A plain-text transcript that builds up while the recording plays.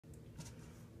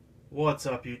What's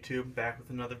up, YouTube? Back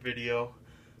with another video.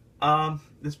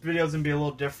 This video is gonna be a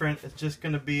little different. It's just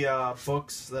gonna be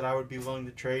books that I would be willing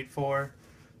to trade for.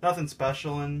 Nothing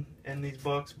special in these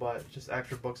books, but just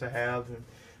extra books I have. And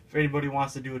if anybody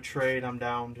wants to do a trade, I'm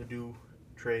down to do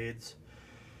trades.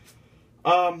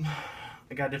 I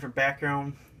got a different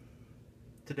background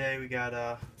today. We got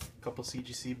a couple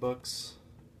CGC books.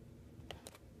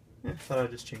 Yeah, thought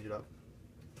I'd just change it up.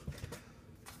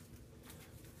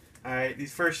 Alright,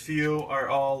 these first few are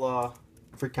all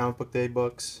free comic book day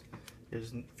books.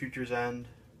 There's Future's End,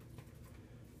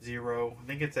 Zero. I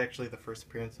think it's actually the first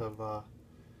appearance of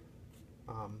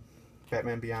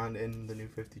Batman Beyond in the New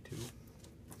 52.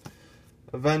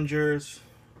 Avengers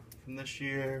from this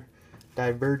year.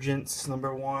 Divergence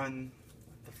 #1.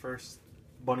 The first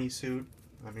bunny suit.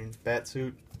 Bat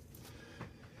suit.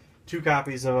 2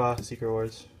 copies of Secret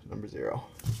Wars #0.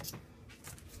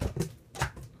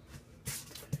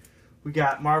 We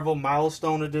got Marvel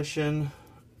Milestone Edition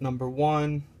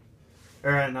 #1,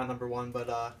 or not #1, but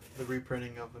the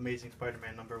reprinting of Amazing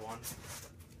Spider-Man #1.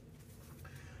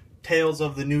 Tales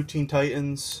of the New Teen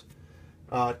Titans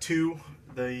 2,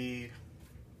 The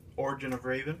Origin of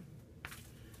Raven.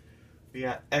 We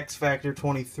got X Factor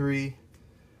 23,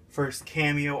 first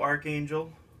cameo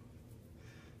Archangel.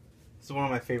 This is one of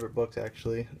my favorite books,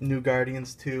 actually. New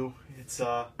Guardians 2. It's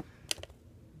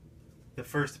the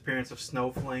first appearance of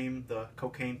Snowflame, the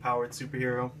cocaine-powered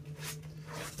superhero.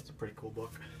 It's a pretty cool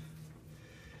book.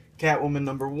 Catwoman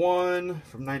 #1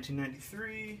 from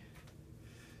 1993.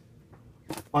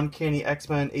 Uncanny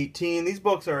X-Men 18. These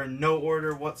books are in no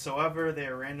order whatsoever. They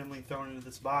are randomly thrown into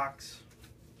this box.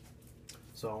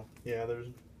 So, yeah, there's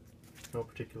no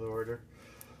particular order.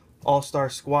 All-Star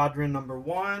Squadron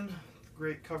 #1.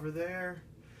 Great cover there.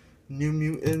 New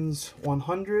Mutants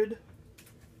 100.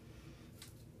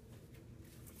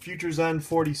 Future's End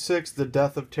 46, The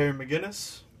Death of Terry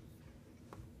McGinnis.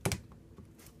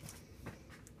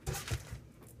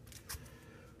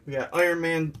 We got Iron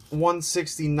Man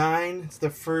 169. It's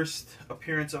the first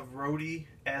appearance of Rhodey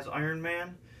as Iron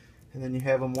Man. And then you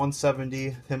have him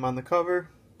 170, him on the cover.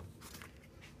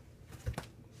 I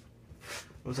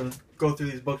was going to go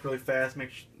through these books really fast,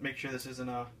 make sure this isn't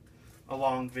a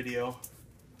long video.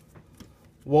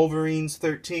 Wolverines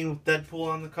 13 with Deadpool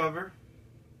on the cover.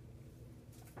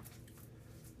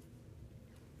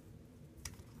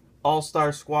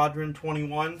 All-Star Squadron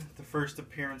 21, the first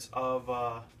appearance of,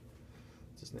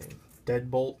 what's his name?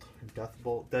 Deadbolt, or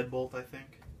Deathbolt, Deadbolt, I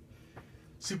think.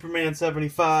 Superman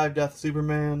 75, Death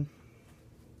Superman.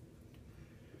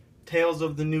 Tales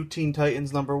of the New Teen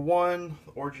Titans #1,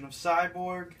 Origin of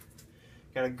Cyborg.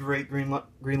 Got a great Green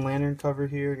Lantern cover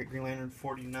here. Got Green Lantern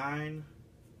 49.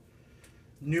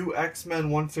 New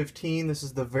X-Men 115, this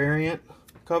is the variant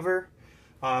cover.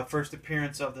 First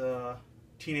appearance of the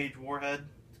Teenage Warhead.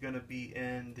 Going to be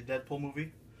in the Deadpool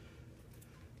movie.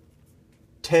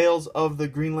 Tales of the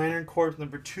Green Lantern Corps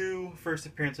 #2, first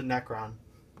appearance of Necron.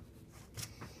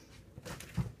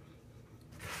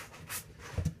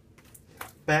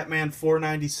 Batman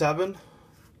 497,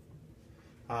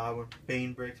 where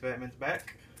Bane breaks Batman's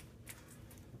back.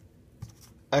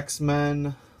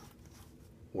 X-Men,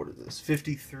 what is this,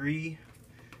 53.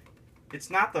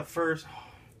 It's not the first,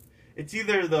 it's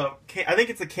either the, I think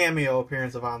it's the cameo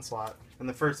appearance of Onslaught. And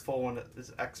the first full one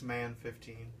is X-Man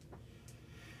 15.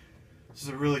 This is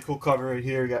a really cool cover right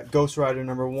here. You got Ghost Rider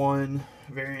 #1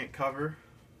 variant cover.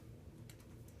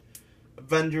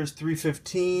 Avengers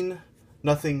 315.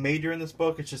 Nothing major in this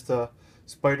book. It's just a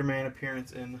Spider-Man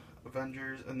appearance in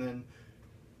Avengers. And then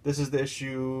this is the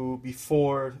issue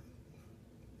before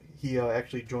he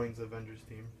actually joins the Avengers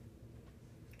team.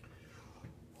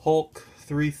 Hulk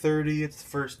 330. It's the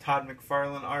first Todd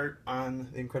McFarlane art on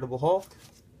The Incredible Hulk.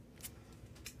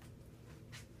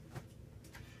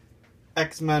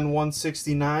 X-Men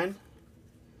 169,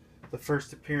 the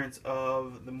first appearance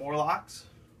of the Morlocks.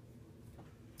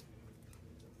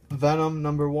 Venom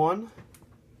 #1.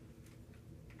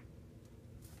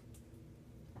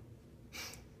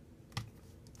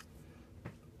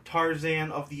 Tarzan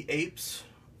of the Apes.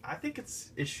 I think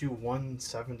it's issue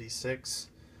 176.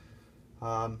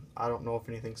 I don't know if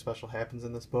anything special happens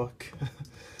in this book,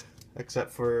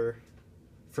 except for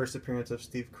first appearance of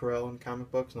Steve Carell in comic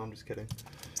books. No, I'm just kidding.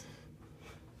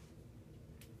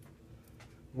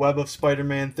 Web of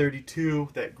Spider-Man 32,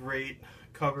 that great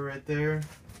cover right there.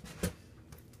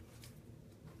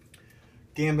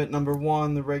 Gambit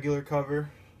 #1, the regular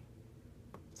cover.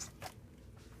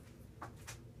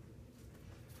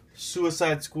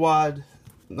 Suicide Squad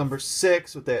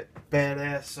 #6 with that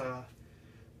badass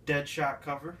Deadshot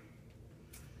cover.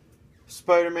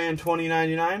 Spider-Man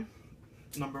 2099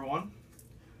 #1.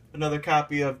 Another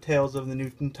copy of Tales of the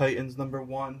Mutant Titans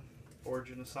 #1,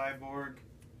 Origin of Cyborg.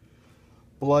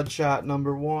 Bloodshot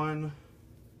 #1.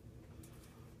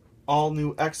 All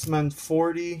New X-Men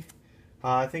 40.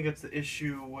 I think it's the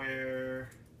issue where...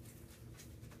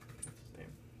 what's his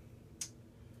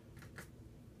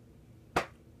name?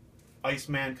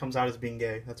 Iceman comes out as being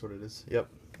gay. That's what it is. Yep.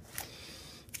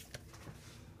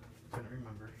 Couldn't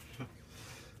remember.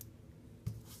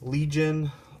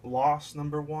 Legion Lost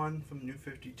 #1 from New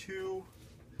 52.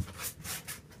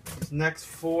 These next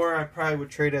 4 I probably would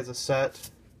trade as a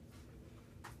set.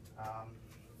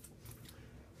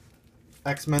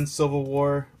 X-Men Civil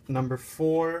War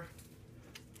 #4,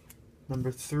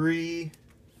 #3,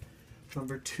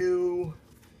 #2,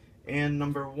 and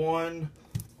 #1,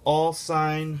 all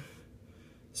signed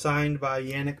by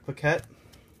Yannick Paquette.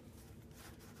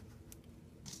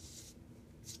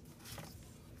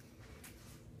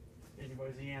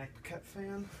 Anybody's a Yannick Paquette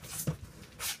fan?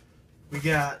 We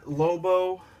got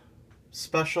Lobo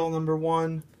Special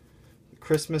 #1,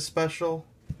 Christmas Special,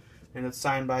 and it's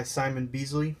signed by Simon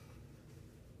Beasley.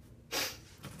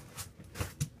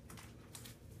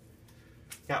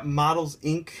 Got Models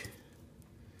Inc.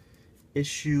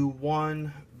 Issue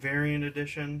 1 Variant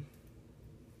Edition.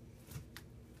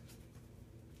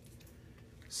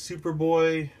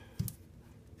 Superboy,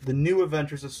 The New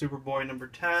Adventures of Superboy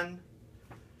 #10,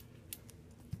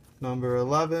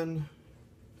 #11,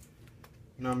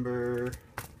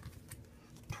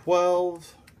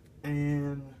 #12,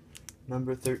 and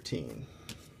 #13.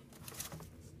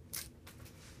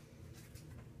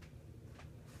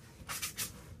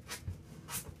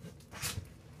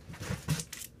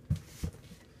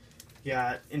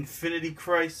 Got Infinite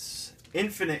Crisis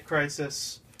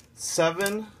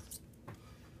 7,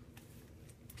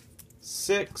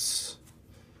 6,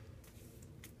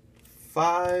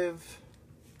 5,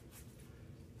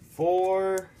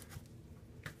 4,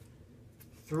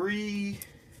 3,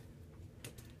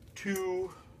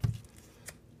 2,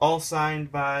 all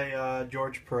signed by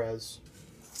George Perez.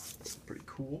 That's pretty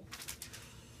cool.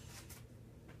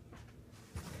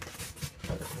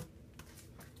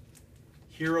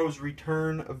 Heroes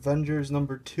Return Avengers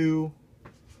 #2,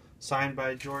 signed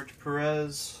by George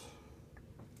Perez.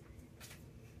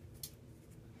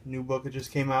 New book that just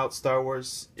came out, Star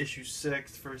Wars issue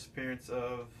 6, first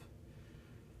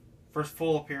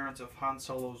full appearance of Han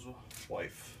Solo's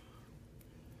wife.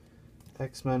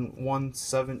 X-Men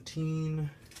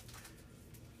 117.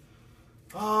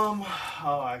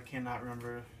 I cannot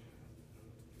remember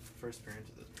the first appearance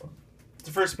of this book. It's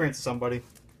the first appearance of somebody.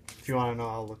 If you want to know,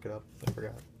 I'll look it up. I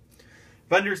forgot.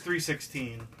 Avengers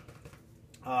 316.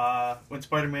 When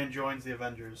Spider-Man joins the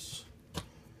Avengers.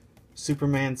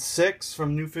 Superman 6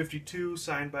 from New 52,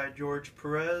 signed by George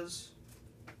Perez.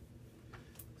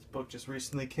 This book just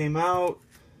recently came out.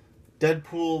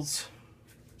 Deadpool's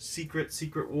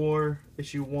Secret War,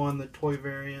 issue 1, the toy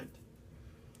variant.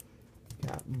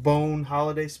 Got Bone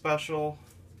Holiday Special.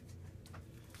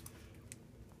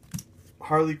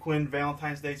 Harley Quinn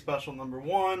Valentine's Day Special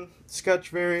 #1, sketch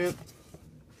variant.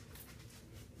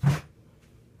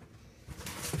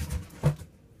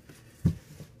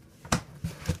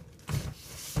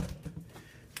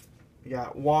 We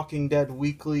got Walking Dead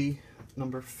Weekly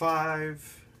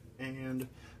 #5 and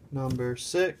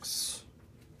 #6.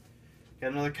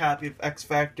 Got another copy of X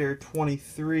Factor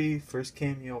 23, first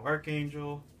cameo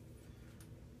Archangel.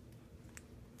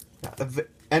 Sorry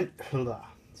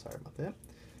about that.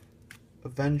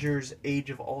 Avengers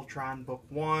Age of Ultron Book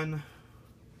 1.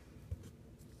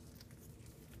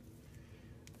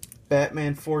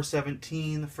 Batman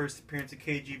 417, the first appearance of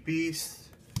KG Beast.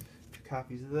 2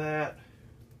 copies of that.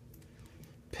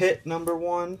 Pit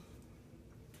 #1.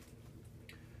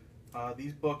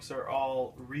 These books are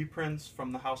all reprints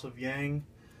from the House of Yang.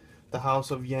 The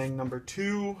House of Yang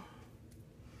 #2.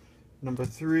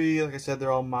 #3, like I said,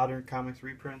 they're all Modern Comics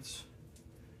reprints.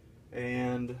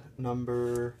 And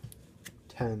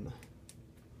 #10.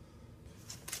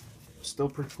 Still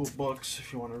pretty cool books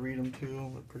if you want to read them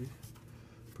too. They're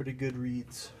pretty good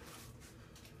reads.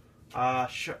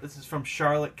 This is from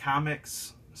Charlotte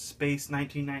Comics, Space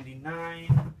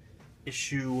 1999,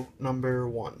 issue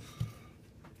 #1.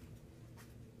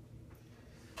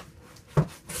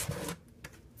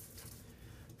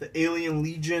 The Alien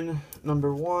Legion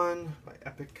 #1 by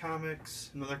Epic Comics.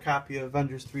 Another copy of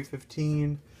Avengers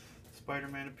 315,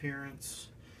 Spider-Man appearance.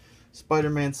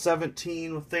 Spider-Man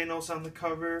 17 with Thanos on the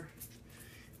cover.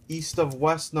 East of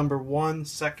West #1,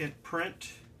 second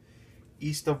print.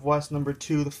 East of West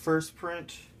 #2, the first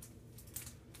print.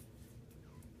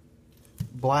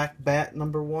 Black Bat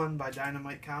 #1 by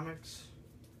Dynamite Comics.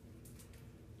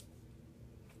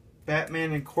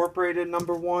 Batman Incorporated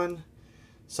 #1,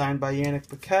 signed by Yannick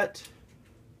Paquette.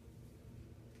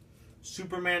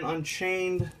 Superman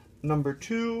Unchained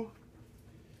 #2.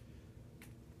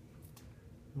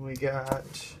 We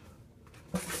got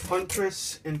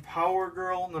Huntress and Power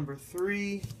Girl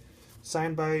 #3,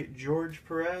 signed by George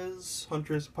Perez.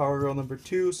 Huntress, Power Girl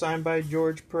 #2, signed by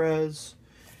George Perez.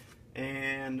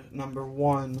 And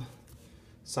 #1,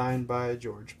 signed by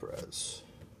George Perez.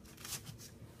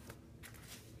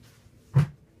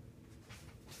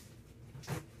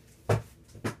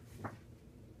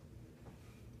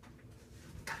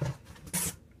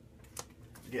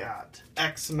 Got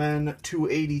X-Men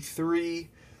 283,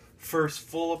 first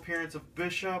full appearance of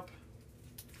Bishop.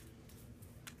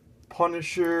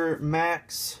 Punisher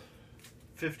Max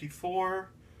 54,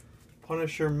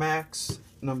 Punisher Max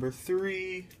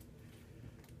 #3,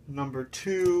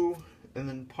 #2, and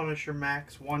then Punisher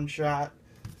Max one shot.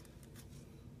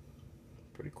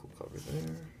 Pretty cool cover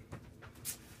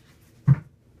there.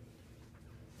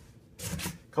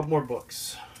 Couple more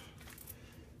books.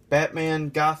 Batman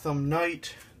Gotham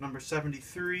Knight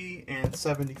 #73 and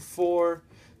 74,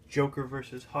 Joker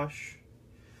vs. Hush.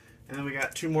 And then we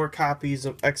got 2 more copies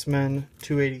of X-Men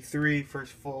 283,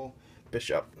 first full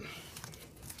Bishop.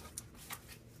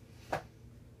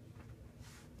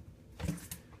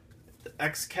 The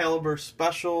Excalibur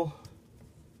Special.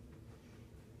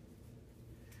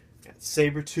 Got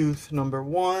Sabretooth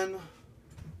 #1.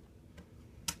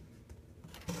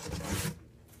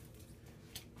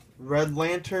 Red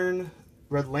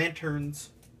Lanterns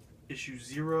issue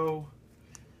 0.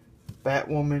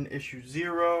 Batwoman issue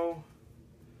 0.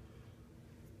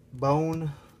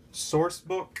 Bone Source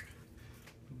Book,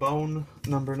 Bone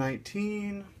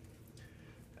 #19,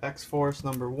 X-Force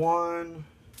 #1,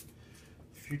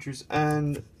 Future's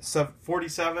End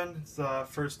 47. It's the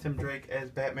first Tim Drake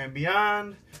as Batman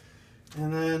Beyond.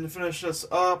 And then to finish this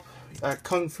up,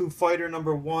 Kung Fu Fighter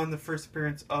 #1, the first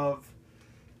appearance of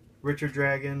Richard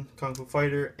Dragon, Kung Fu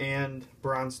Fighter, and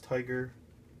Bronze Tiger,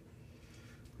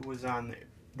 who was on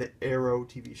the Arrow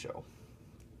TV show.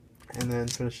 And then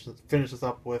finish this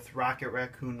up with Rocket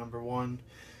Raccoon #1.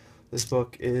 This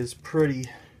book is pretty.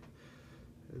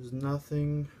 There's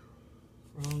nothing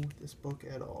wrong with this book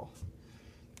at all.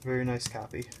 Very nice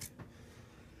copy.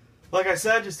 Like I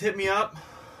said, just hit me up.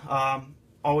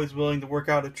 Always willing to work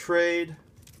out a trade.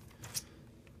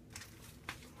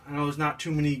 I know there's not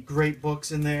too many great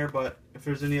books in there, but if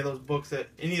there's any of those books I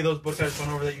just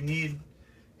went over that you need,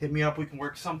 hit me up. We can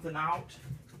work something out.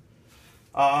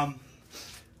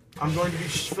 I'm going to be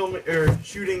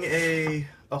shooting a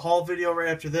haul video right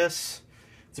after this.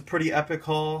 It's a pretty epic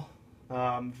haul.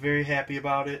 I'm very happy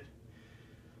about it.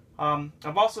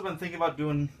 I've also been thinking about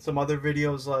doing some other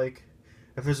videos, like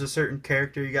if there's a certain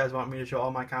character you guys want me to show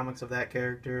all my comics of that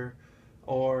character,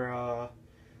 or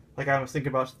like I was thinking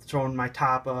about showing my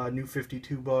top New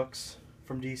 52 books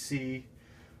from DC.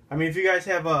 I mean, if you guys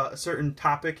have a certain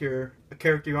topic or a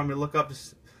character you want me to look up,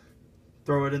 just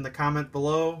throw it in the comment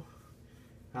below.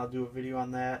 I'll do a video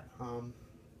on that.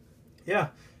 Yeah,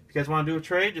 if you guys want to do a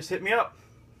trade, just hit me up.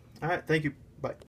 Alright, thank you. Bye.